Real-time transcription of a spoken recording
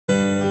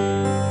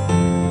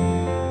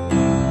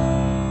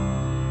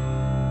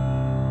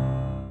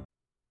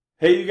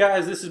Hey you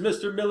guys, this is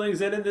Mr.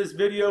 Millings, and in this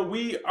video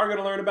we are going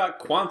to learn about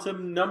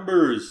quantum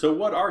numbers. So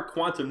what are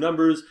quantum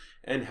numbers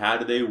and how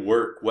do they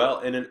work? Well,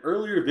 in an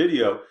earlier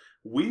video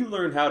we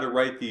learned how to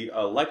write the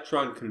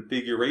electron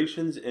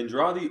configurations and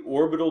draw the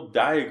orbital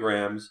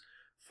diagrams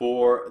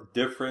for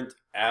different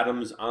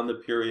atoms on the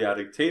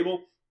periodic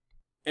table.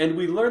 And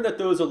we learned that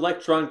those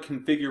electron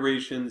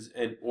configurations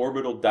and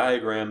orbital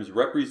diagrams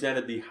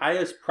represented the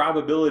highest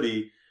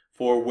probability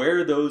for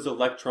where those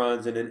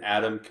electrons in an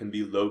atom can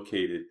be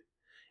located.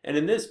 And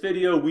in this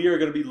video, we are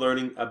going to be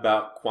learning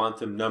about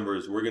quantum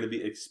numbers. We're going to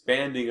be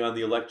expanding on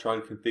the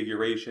electron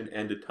configuration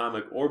and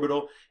atomic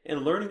orbital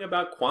and learning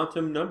about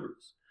quantum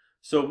numbers.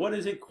 So what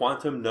is a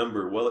quantum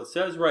number? Well, it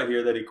says right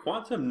here that a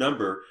quantum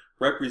number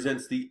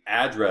represents the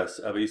address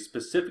of a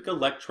specific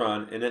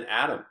electron in an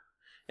atom.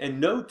 And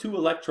no two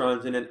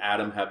electrons in an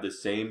atom have the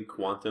same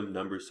quantum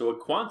number. So a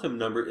quantum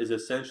number is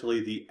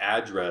essentially the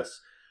address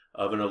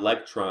of an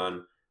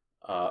electron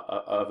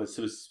of a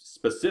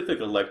specific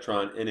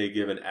electron in a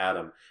given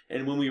atom.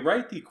 And when we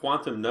write the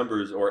quantum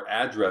numbers or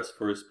address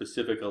for a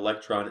specific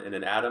electron in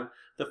an atom,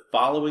 the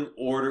following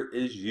order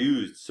is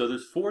used. So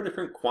there's four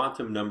different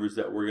quantum numbers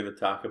that we're going to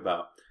talk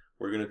about.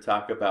 We're going to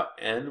talk about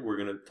N, we're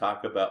going to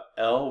talk about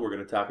L, we're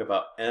going to talk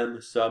about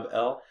M sub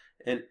L,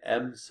 and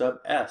M sub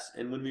S.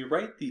 And when we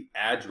write the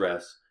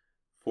address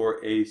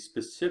for a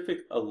specific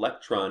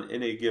electron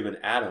in a given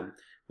atom,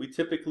 we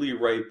typically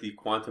write the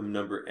quantum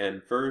number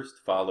N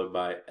first, followed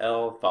by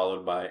L,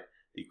 followed by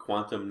the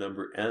quantum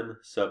number M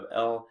sub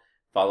L,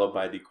 followed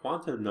by the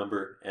quantum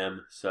number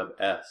M sub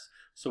S.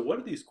 So what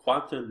do these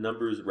quantum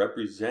numbers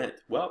represent?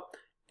 Well,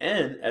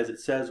 N, as it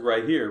says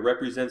right here,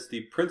 represents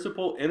the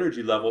principal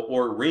energy level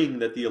or ring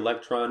that the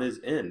electron is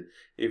in.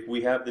 If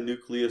we have the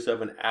nucleus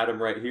of an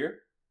atom right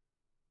here,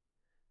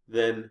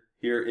 then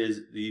here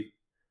is the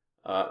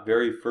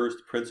very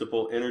first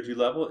principal energy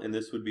level, and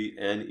this would be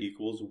N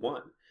equals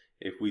 1.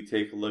 If we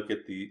take a look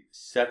at the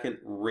second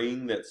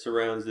ring that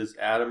surrounds this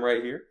atom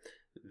right here,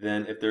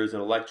 then if there's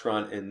an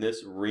electron in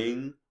this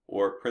ring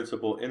or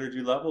principal energy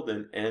level,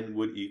 then N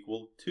would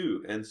equal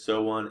 2, and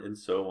so on and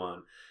so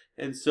on.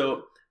 And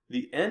so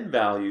the N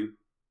value,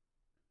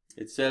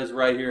 it says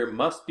right here,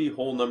 must be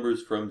whole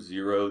numbers from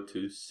 0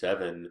 to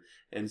 7.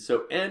 And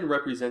so N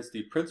represents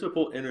the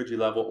principal energy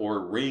level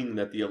or ring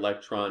that the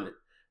electron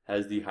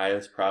has the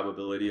highest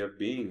probability of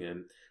being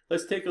in.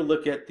 Let's take a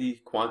look at the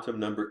quantum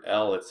number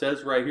L. It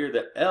says right here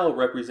that L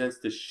represents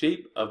the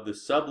shape of the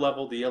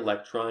sublevel the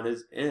electron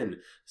is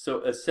in.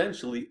 So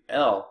essentially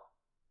L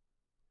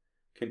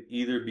can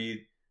either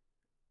be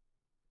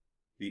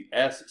the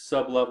S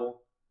sublevel,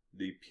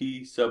 the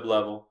P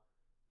sublevel,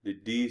 the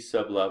D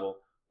sublevel,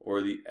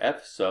 or the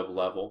F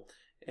sublevel.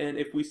 And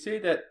if we say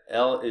that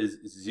L is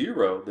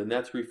 0, then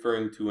that's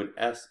referring to an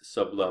S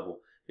sublevel.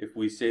 If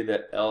we say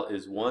that L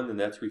is 1, then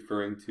that's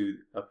referring to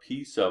a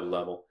P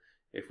sublevel.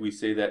 If we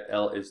say that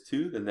L is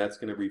 2, then that's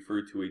going to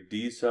refer to a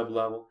D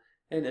sublevel.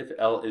 And if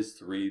L is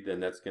 3, then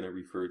that's going to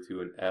refer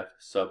to an F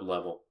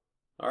sublevel.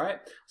 All right,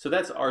 so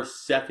that's our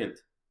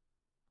second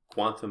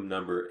quantum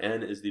number.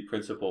 N is the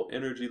principal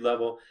energy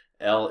level.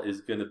 L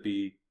is going to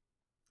be,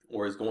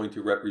 or is going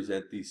to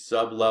represent the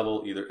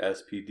sublevel, either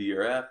S, P, D,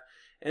 or F.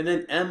 And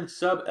then M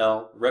sub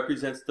L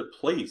represents the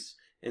place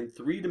in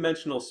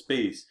three-dimensional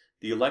space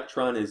the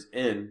electron is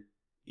in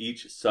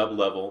each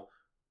sublevel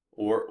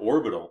or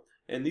orbital.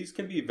 And these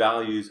can be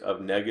values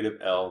of negative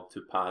L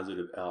to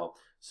positive L.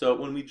 So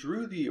when we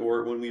drew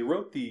when we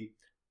wrote the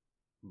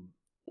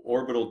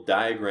orbital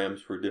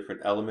diagrams for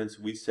different elements,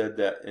 we said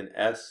that an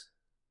S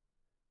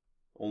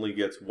only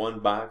gets one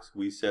box.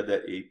 We said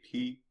that a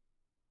P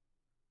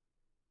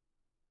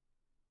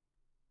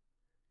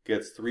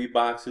gets 3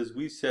 boxes.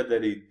 We said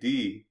that a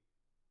D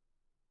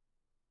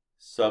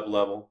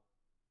sublevel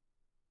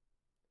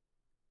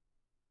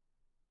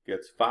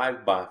gets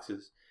 5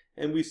 boxes.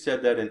 And we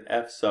said that an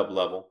F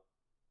sublevel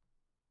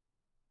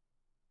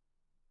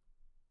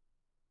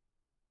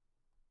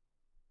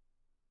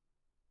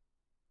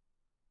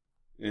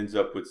ends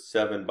up with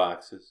 7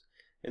 boxes.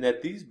 And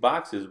that these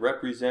boxes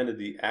represented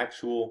the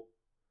actual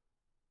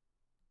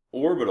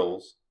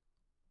orbitals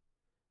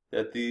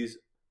that these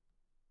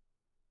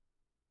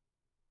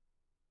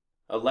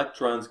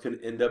electrons can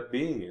end up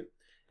being in.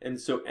 And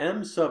so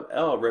M sub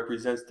L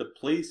represents the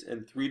place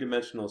in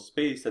three-dimensional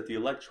space that the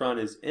electron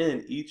is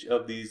in each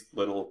of these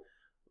little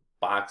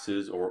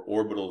boxes or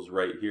orbitals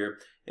right here.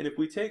 And if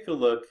we take a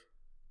look,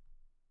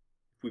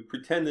 if we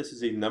pretend this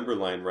is a number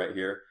line right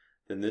here,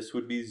 then this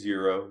would be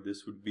 0,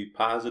 this would be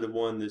positive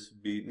 1, this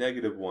would be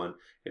negative 1.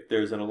 If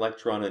there's an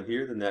electron in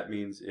here, then that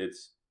means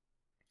its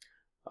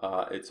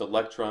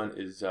electron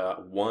is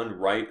 1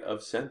 right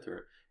of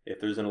center. If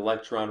there's an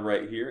electron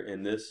right here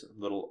in this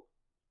little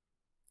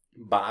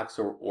box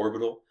or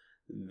orbital,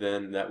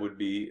 then that would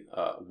be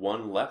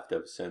 1 left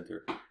of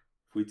center.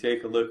 If we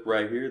take a look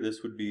right here,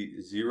 this would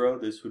be 0,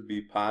 this would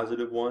be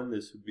positive 1,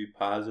 this would be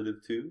positive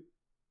 2.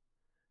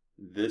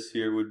 This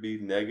here would be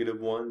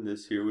negative 1,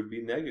 this here would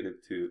be negative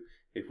 2.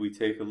 If we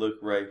take a look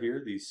right here,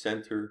 the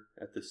center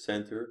at the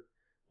center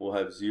we'll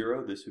have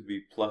 0. This would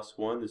be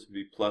 +1. This would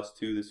be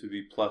 +2. This would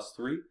be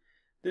 +3.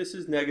 This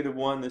is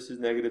 -1. This is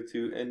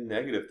 -2 and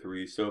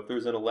 -3. So if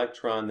there's an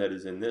electron that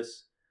is in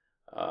this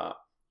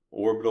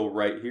orbital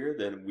right here,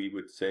 then we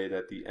would say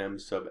that the m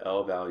sub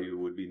L value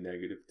would be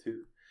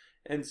 -2.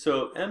 And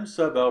so m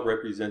sub L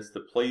represents the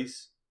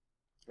place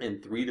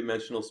in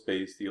three-dimensional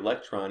space the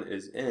electron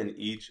is in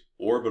each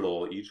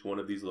orbital, each one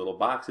of these little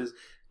boxes,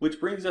 which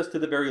brings us to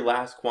the very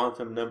last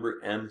quantum number,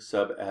 m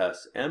sub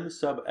s. M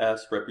sub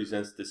s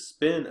represents the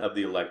spin of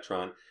the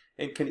electron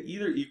and can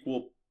either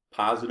equal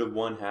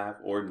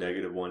 +1/2 or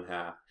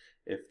 -1/2.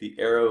 If the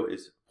arrow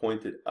is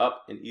pointed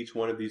up in each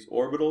one of these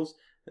orbitals,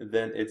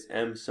 then its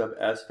m sub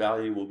s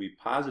value will be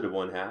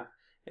 +1/2,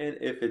 and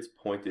if it's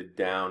pointed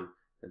down,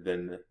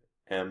 then the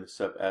m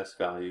sub s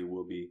value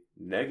will be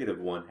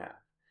 -1/2.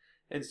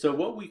 And so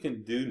what we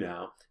can do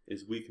now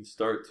is we can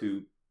start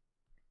to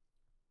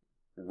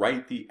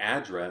write the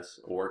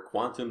address or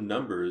quantum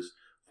numbers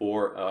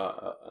for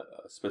a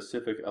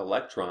specific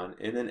electron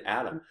in an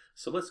atom.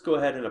 So let's go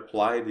ahead and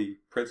apply the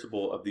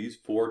principle of these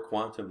 4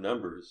 quantum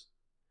numbers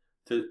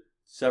to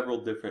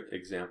several different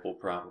example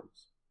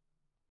problems.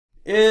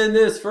 In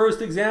this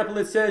first example,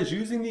 it says,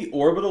 using the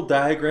orbital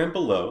diagram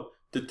below,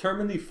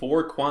 determine the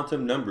 4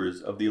 quantum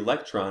numbers of the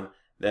electron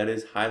that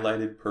is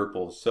highlighted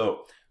purple.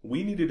 So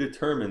we need to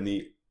determine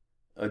the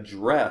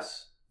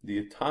address, the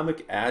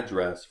atomic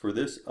address for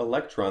this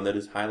electron that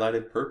is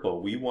highlighted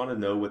purple. We want to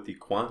know what the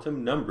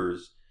quantum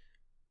numbers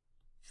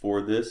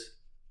for this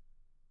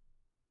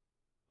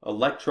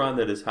electron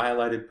that is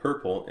highlighted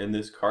purple in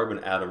this carbon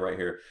atom right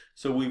here.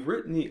 So we've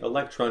written the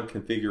electron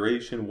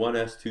configuration,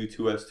 1s2,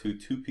 2s2,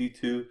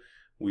 2p2.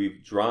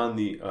 We've drawn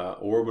the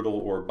orbital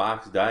or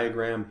box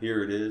diagram.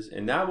 Here it is.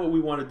 And now what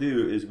we want to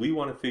do is we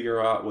want to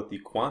figure out what the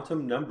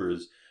quantum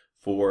numbers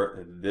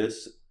for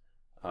this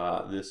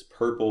this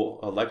purple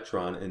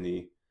electron in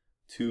the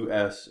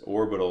 2s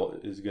orbital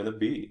is going to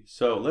be.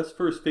 So let's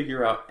first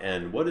figure out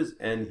n. What is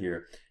n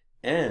here?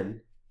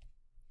 N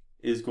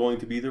is going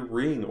to be the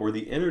ring or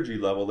the energy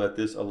level that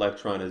this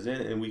electron is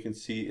in, and we can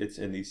see it's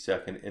in the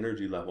second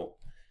energy level.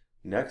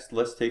 Next,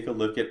 let's take a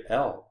look at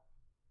L.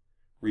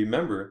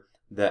 Remember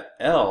that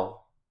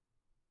L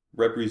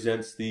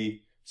represents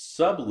the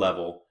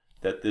sublevel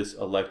that this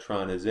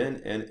electron is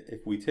in, and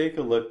if we take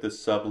a look, the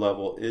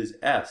sublevel is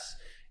S.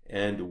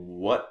 And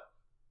what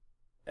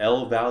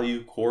L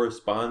value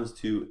corresponds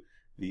to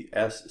the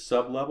S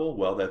sublevel?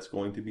 Well, that's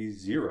going to be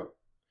 0.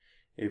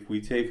 If we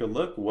take a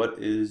look, what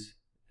is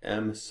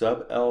m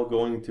sub L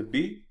going to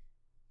be?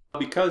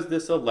 Because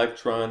this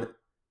electron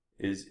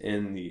is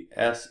in the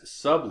S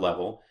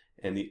sublevel,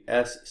 and the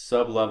S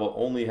sublevel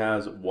only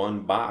has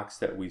one box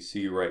that we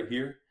see right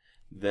here,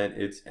 then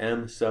its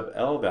m sub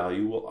L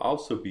value will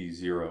also be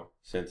 0,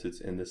 since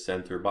it's in the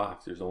center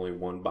box. There's only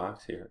one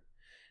box here.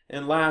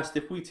 And last,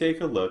 if we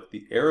take a look,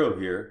 the arrow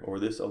here, or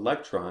this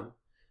electron,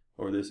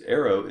 or this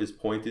arrow, is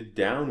pointed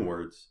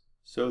downwards.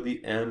 So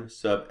the m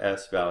sub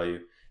S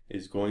value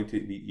is going to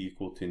be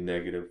equal to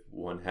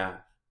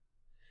 -1/2.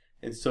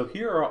 And so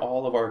here are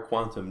all of our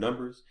quantum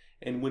numbers.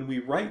 And when we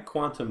write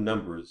quantum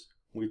numbers,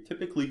 we're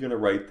typically going to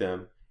write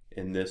them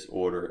in this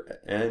order: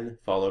 n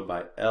followed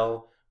by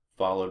L,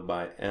 followed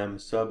by m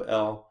sub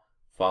L,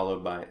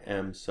 followed by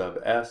m sub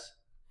S.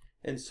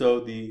 And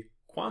so the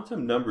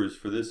quantum numbers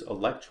for this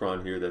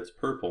electron here that's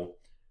purple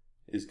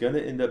is going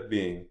to end up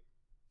being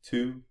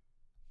 2,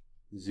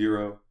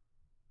 0,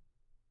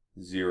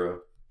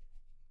 0,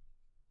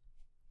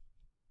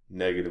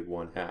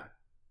 -1/2.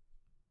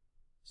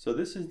 So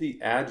this is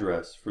the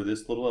address for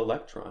this little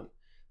electron.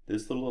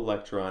 This little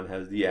electron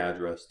has the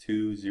address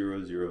 2,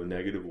 0, 0,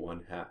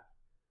 -1/2.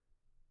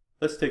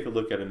 Let's take a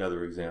look at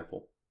another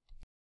example.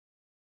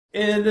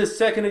 In this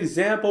second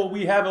example,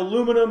 we have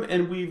aluminum,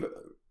 and we've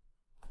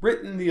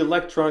written the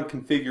electron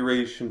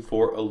configuration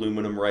for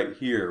aluminum right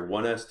here: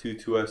 1s2,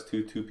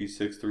 2s2,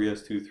 2p6,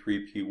 3s2,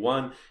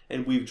 3p1,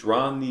 and we've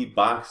drawn the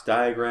box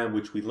diagram,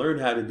 which we learned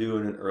how to do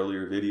in an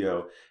earlier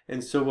video.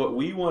 And so what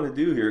we want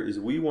to do here is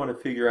we want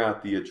to figure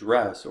out the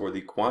address or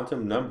the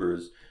quantum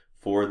numbers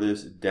for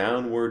this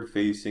downward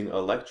facing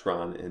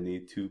electron in the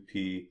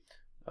 2p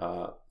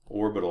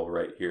orbital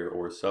right here,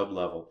 or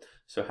sublevel.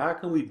 So how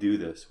can we do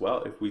this?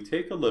 Well, if we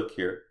take a look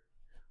here,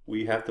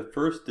 we have to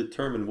first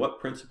determine what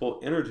principal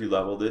energy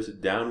level this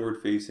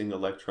downward facing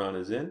electron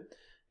is in.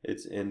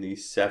 It's in the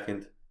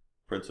second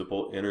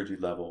principal energy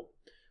level.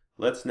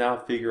 Let's now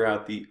figure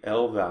out the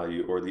L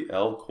value, or the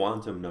L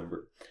quantum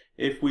number.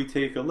 If we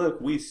take a look,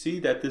 we see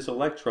that this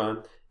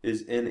electron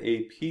is in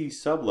a p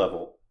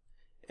sublevel,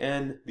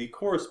 and the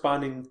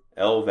corresponding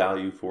L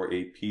value for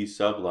a p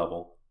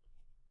sublevel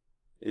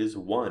is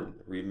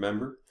 1.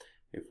 Remember,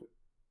 if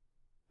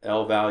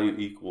L value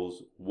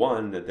equals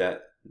 1,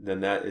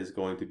 then that is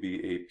going to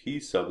be a p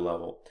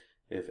sublevel.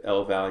 If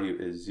L value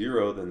is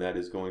 0, then that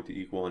is going to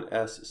equal an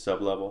S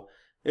sublevel.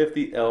 If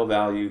the L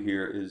value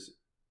here is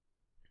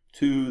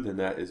 2, then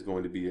that is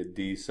going to be a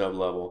D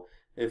sublevel.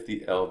 If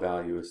the L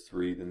value is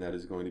 3, then that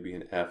is going to be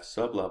an F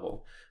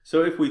sublevel.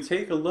 So if we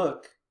take a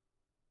look,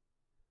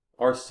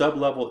 our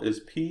sublevel is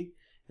P,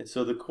 And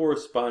so the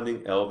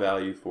corresponding L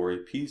value for a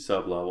p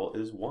sublevel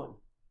is 1.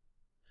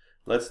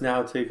 Let's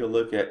now take a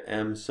look at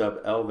m sub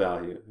L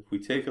value. If we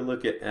take a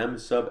look at m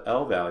sub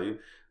L value,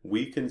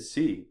 we can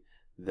see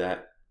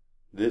that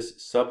this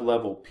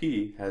sublevel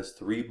P has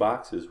 3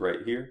 boxes right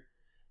here.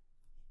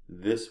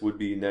 This would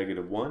be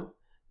 -1,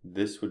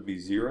 this would be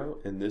 0,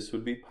 and this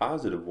would be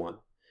 +1.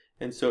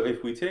 And so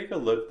if we take a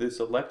look, this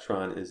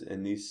electron is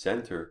in the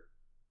center,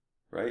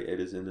 right? It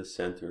is in the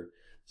center.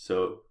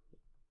 So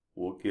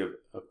we'll give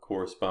a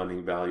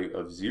corresponding value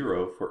of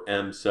 0 for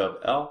m sub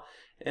L.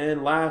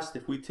 And last,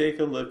 if we take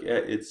a look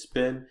at its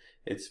spin,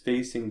 it's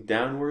facing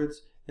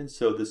downwards, and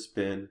so the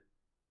spin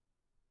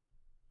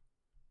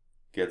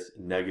gets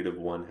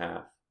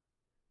 -1/2.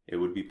 It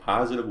would be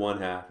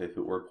 +1/2 if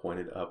it were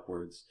pointed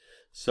upwards.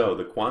 So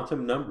the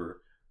quantum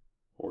number,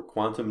 or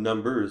quantum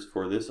numbers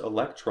for this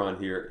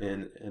electron here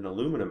in an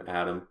aluminum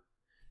atom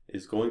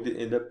is going to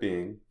end up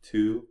being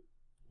 2,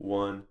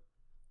 1,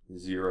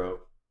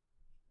 0,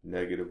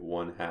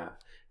 -1/2.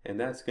 And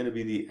that's going to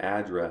be the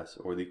address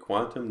or the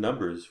quantum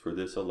numbers for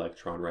this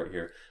electron right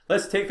here.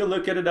 Let's take a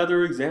look at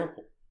another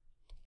example.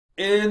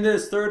 In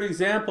this third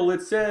example,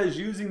 it says,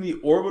 using the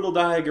orbital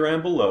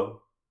diagram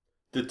below,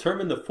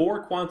 determine the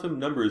 4 quantum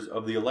numbers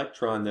of the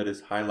electron that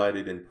is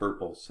highlighted in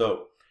purple.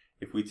 So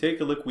if we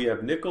take a look, we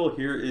have nickel.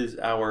 Here is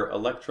our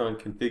electron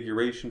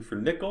configuration for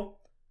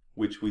nickel,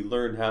 which we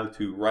learned how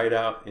to write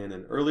out in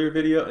an earlier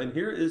video. And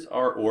here is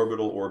our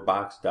orbital or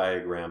box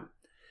diagram.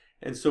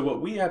 And so what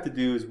we have to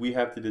do is we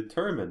have to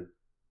determine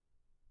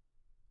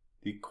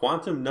the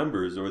quantum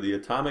numbers or the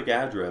atomic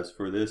address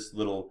for this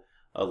little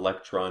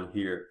electron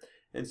here.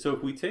 And so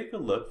if we take a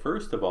look,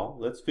 first of all,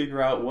 let's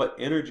figure out what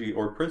energy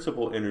or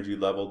principal energy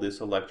level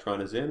this electron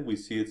is in. We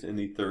see it's in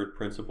the 3rd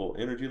principal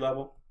energy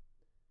level.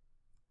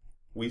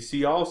 We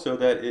see also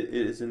that it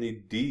is in the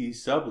D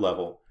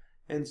sublevel.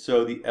 And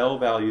so the L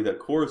value that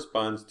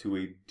corresponds to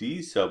a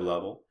D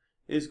sublevel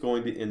is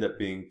going to end up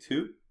being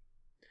 2.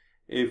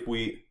 If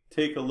we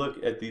take a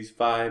look at these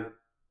 5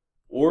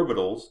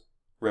 orbitals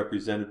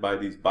represented by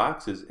these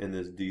boxes in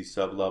this D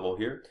sublevel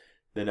here,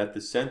 then at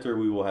the center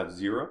we will have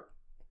 0.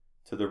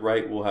 To the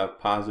right we'll have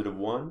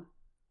 +1,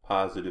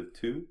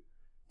 +2.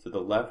 To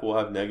the left we'll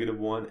have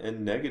 -1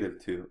 and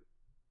 -2.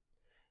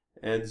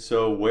 And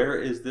so where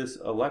is this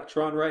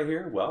electron right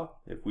here?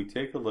 Well, if we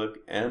take a look,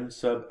 m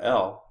sub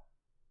L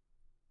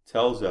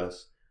tells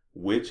us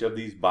which of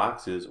these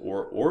boxes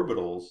or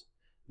orbitals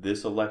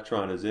this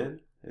electron is in.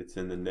 It's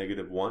in the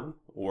 -1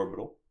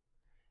 orbital.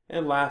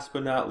 And last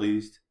but not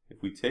least,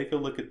 if we take a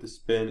look at the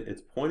spin,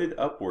 it's pointed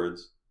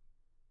upwards,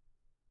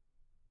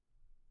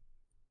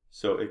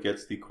 so it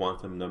gets the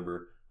quantum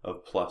number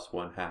of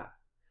 +1/2.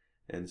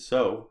 And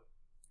so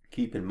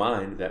keep in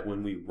mind that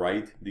when we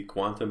write the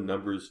quantum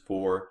numbers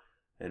for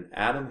an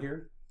atom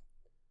here,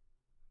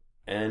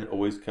 N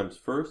always comes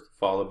first,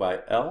 followed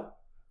by L,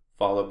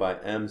 followed by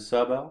m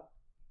sub L,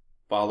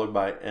 followed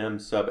by m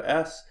sub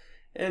S.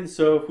 And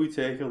so if we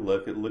take a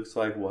look, it looks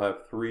like we'll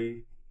have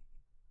 3,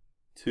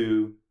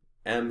 2,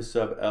 m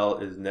sub L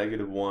is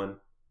 -1,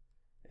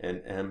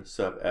 and m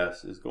sub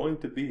S is going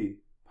to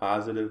be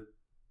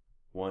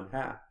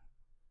 +1/2.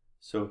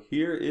 So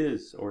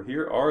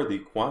here are the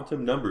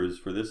quantum numbers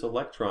for this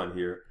electron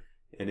here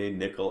in a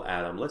nickel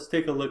atom. Let's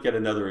take a look at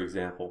another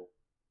example.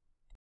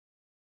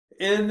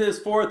 In this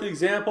 4th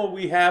example,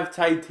 we have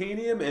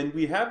titanium, and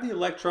we have the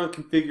electron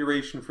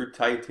configuration for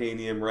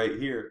titanium right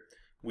here.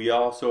 We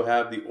also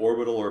have the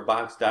orbital or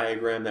box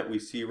diagram that we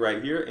see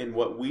right here, and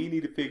what we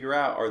need to figure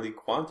out are the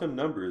quantum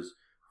numbers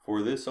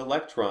for this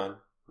electron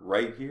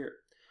right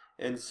here.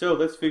 And so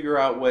let's figure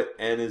out what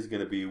N is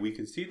going to be. We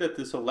can see that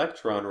this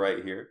electron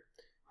right here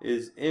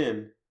is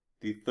in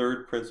the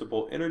 3rd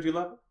principal energy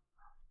level.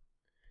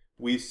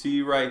 We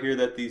see right here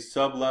that the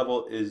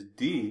sublevel is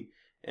D,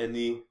 and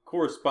the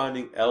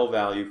corresponding L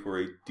value for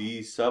a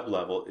D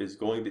sublevel is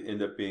going to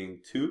end up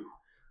being 2.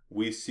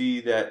 We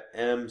see that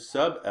m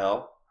sub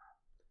L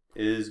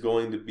is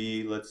going to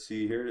be, let's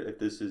see here, if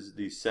this is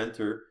the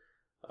center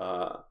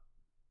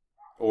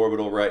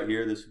orbital right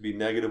here, this would be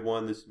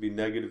 -1, this would be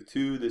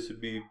 -2, this would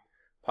be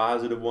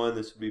 +1,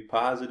 this would be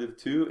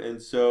 +2,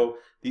 and so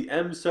the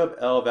m sub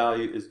L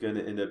value is going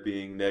to end up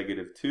being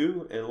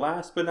 -2. And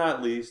last but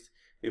not least,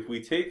 if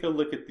we take a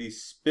look at the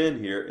spin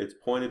here, it's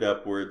pointed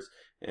upwards,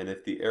 and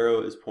if the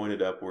arrow is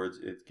pointed upwards,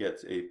 it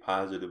gets a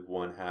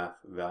 +1/2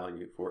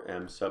 value for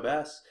m sub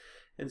S.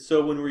 And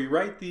so when we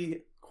write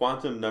the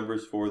quantum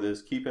numbers for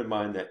this, keep in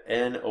mind that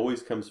N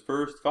always comes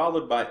first,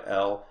 followed by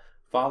L,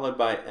 followed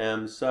by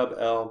m sub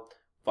L,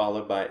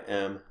 followed by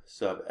m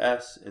sub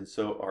S. And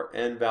so our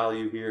N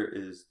value here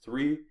is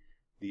 3,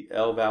 the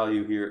L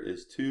value here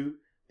is 2,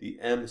 the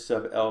m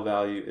sub L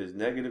value is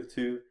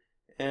 -2,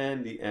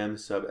 and the m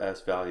sub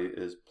S value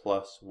is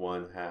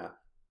 +1/2.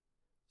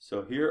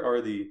 So here are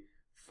the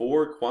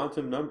 4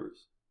 quantum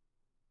numbers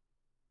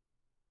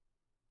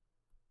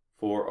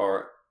for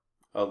our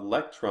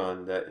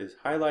electron that is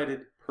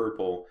highlighted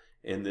purple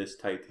in this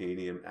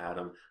titanium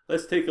atom.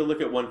 Let's take a look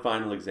at one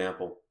final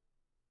example.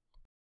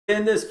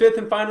 In this fifth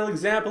and final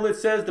example, it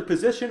says the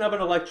position of an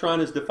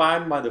electron is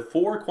defined by the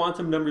 4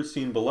 quantum numbers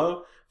seen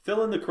below.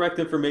 Fill in the correct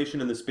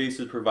information in the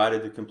spaces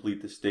provided to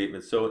complete the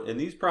statement. So in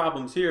these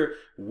problems here,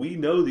 we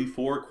know the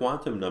 4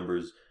 quantum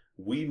numbers.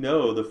 We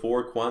know the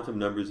 4 quantum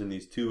numbers in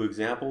these 2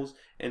 examples.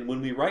 And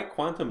when we write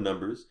quantum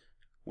numbers,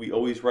 we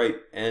always write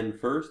n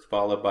first,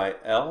 followed by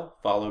L,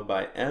 followed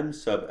by m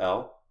sub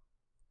L,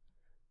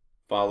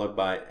 followed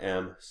by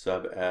m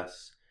sub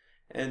s.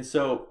 And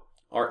so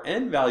our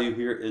n value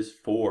here is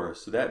 4,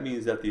 so that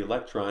means that the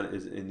electron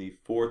is in the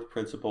 4th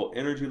principal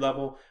energy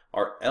level.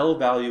 Our L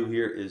value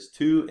here is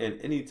 2, and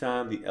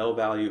anytime the L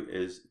value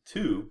is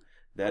 2,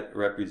 that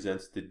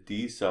represents the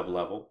d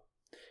sublevel.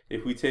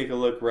 If we take a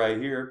look right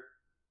here,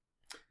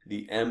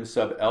 the m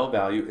sub L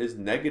value is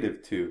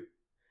 -2.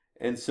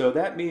 And so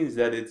that means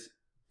that it's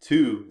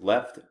 2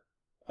 left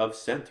of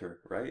center,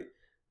 right?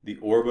 The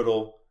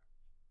orbital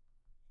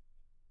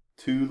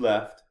 2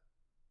 left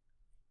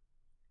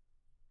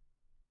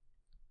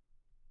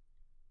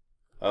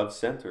of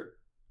center.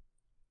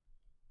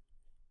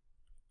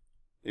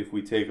 If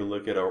we take a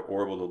look at our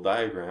orbital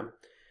diagram,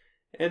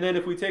 and then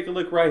if we take a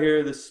look right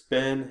here, the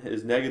spin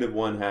is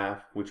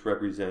 -1/2, which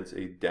represents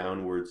a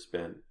downward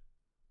spin.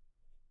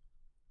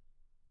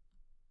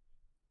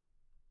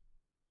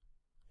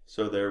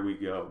 So there we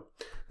go.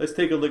 Let's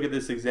take a look at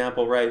this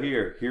example right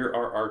here. Here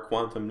are our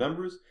quantum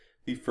numbers.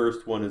 The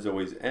first one is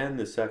always n,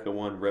 the second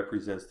one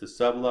represents the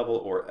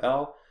sublevel, or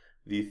L.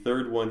 The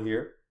third one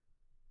here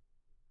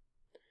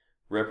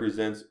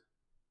represents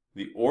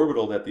the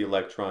orbital that the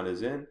electron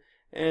is in,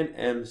 and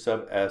m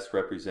sub s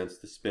represents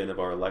the spin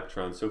of our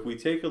electron. So if we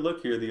take a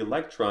look here, the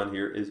electron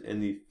here is in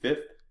the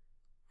 5th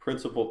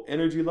principal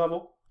energy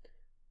level.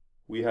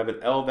 We have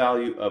an L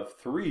value of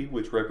 3,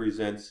 which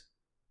represents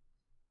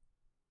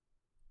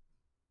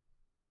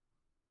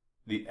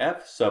the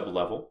F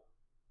sublevel.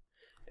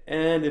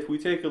 And if we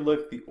take a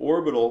look, the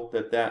orbital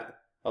that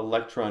that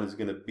electron is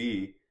going to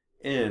be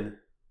in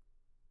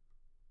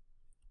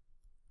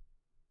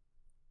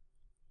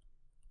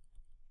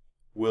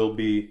will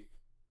be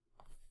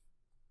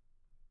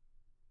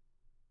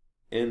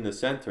in the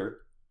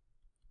center.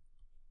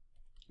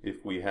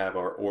 If we have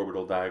our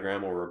orbital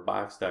diagram or a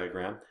box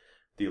diagram,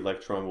 the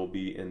electron will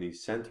be in the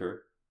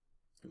center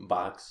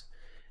box.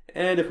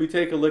 And if we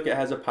take a look, it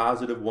has a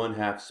positive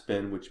 1/2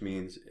 spin, which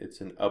means it's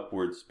an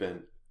upward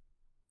spin.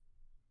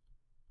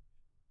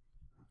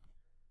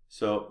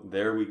 So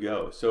there we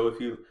go. So if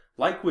you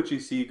like what you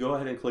see, go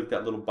ahead and click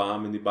that little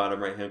bomb in the bottom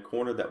right hand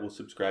corner. That will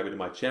subscribe to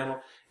my channel.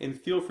 And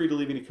feel free to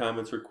leave any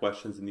comments or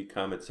questions in the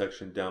comment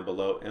section down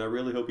below. And I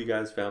really hope you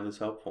guys found this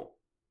helpful.